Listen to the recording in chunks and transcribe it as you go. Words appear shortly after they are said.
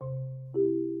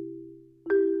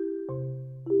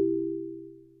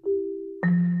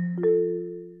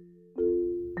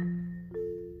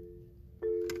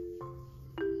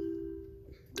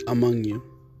among you.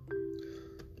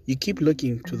 You keep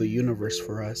looking to the universe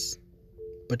for us,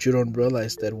 but you don't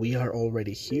realize that we are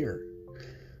already here.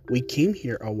 We came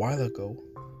here a while ago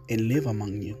and live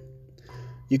among you.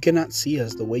 You cannot see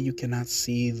us the way you cannot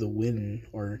see the wind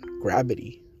or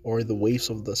gravity or the waves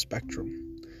of the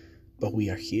spectrum, but we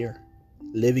are here,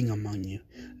 living among you,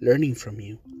 learning from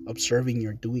you, observing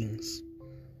your doings,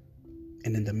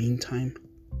 and in the meantime,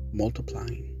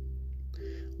 multiplying.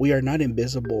 We are not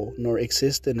invisible nor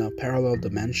exist in a parallel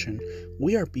dimension.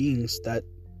 We are beings that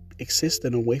exist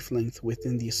in a wavelength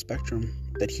within the spectrum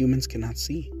that humans cannot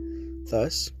see.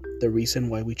 Thus, the reason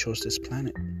why we chose this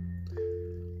planet.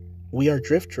 We are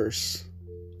drifters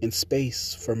in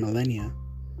space for millennia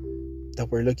that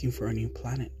were looking for a new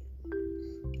planet.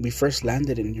 We first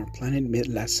landed in your planet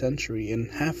mid-last century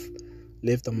and have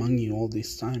lived among you all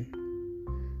this time.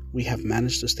 We have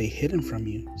managed to stay hidden from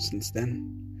you since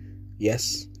then.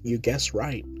 Yes, you guessed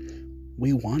right.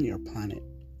 We want your planet.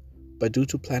 But due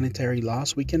to planetary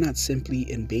laws, we cannot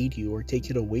simply invade you or take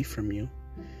it away from you.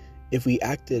 If we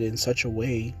acted in such a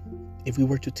way, if we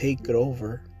were to take it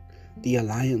over, the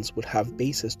Alliance would have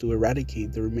bases to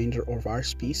eradicate the remainder of our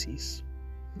species.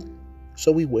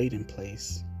 So we wait in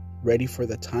place, ready for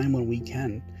the time when we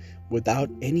can, without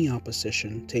any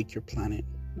opposition, take your planet.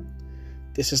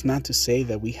 This is not to say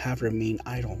that we have remained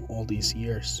idle all these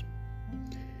years.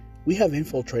 We have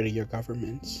infiltrated your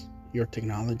governments, your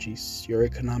technologies, your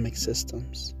economic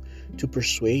systems, to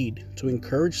persuade, to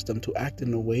encourage them to act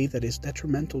in a way that is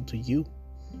detrimental to you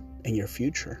and your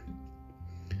future.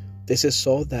 This is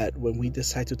so that when we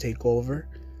decide to take over,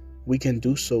 we can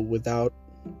do so with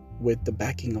the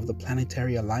backing of the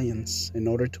Planetary Alliance in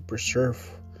order to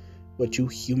preserve what you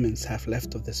humans have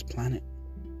left of this planet.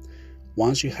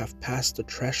 Once you have passed the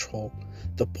threshold,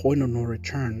 the point of no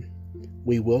return,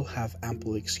 we will have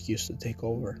ample excuse to take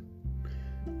over.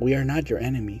 We are not your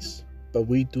enemies, but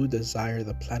we do desire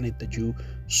the planet that you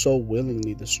so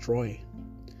willingly destroy.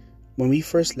 When we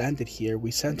first landed here,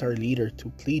 we sent our leader to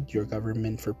plead your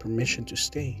government for permission to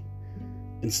stay.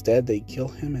 Instead, they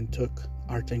killed him and took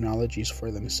our technologies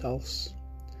for themselves.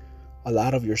 A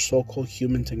lot of your so-called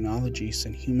human technologies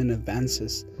and human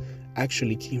advances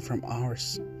actually came from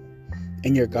ours.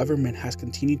 And your government has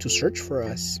continued to search for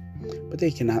us, but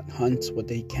they cannot hunt what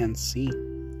they can't see.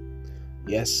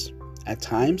 Yes, at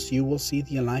times you will see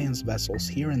the Alliance vessels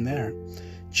here and there,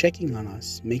 checking on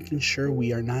us, making sure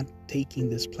we are not taking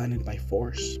this planet by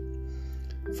force.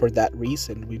 For that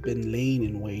reason, we've been laying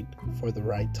in wait for the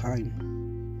right time.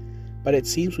 But it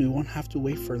seems we won't have to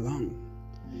wait for long,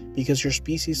 because your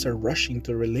species are rushing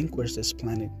to relinquish this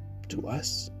planet to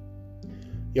us.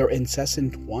 Your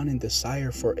incessant want and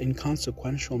desire for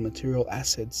inconsequential material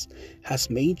assets has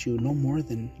made you no more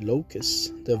than locusts,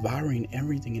 devouring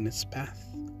everything in its path.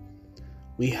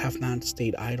 We have not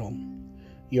stayed idle.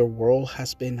 Your world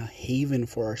has been a haven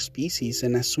for our species,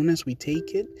 and as soon as we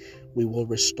take it, we will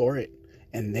restore it,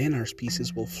 and then our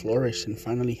species will flourish and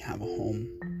finally have a home.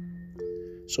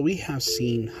 So we have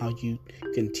seen how you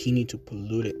continue to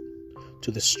pollute it,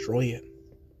 to destroy it,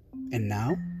 and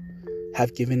now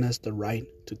have given us the right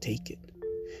to take it,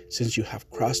 since you have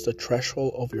crossed the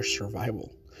threshold of your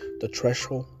survival, the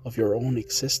threshold of your own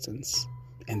existence,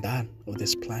 and that of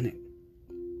this planet.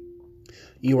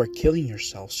 You are killing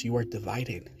yourselves, you are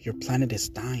divided, your planet is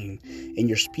dying, and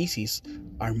your species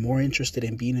are more interested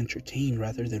in being entertained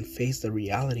rather than face the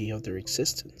reality of their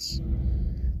existence.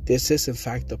 This is in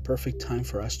fact the perfect time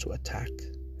for us to attack.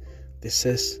 This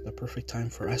is the perfect time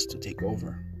for us to take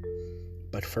over.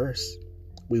 But first,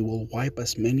 we will wipe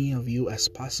as many of you as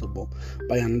possible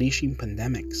by unleashing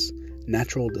pandemics,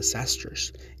 natural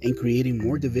disasters, and creating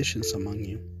more divisions among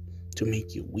you to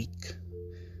make you weak.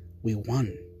 We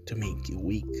want to make you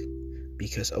weak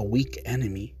because a weak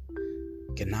enemy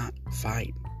cannot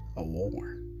fight a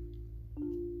war.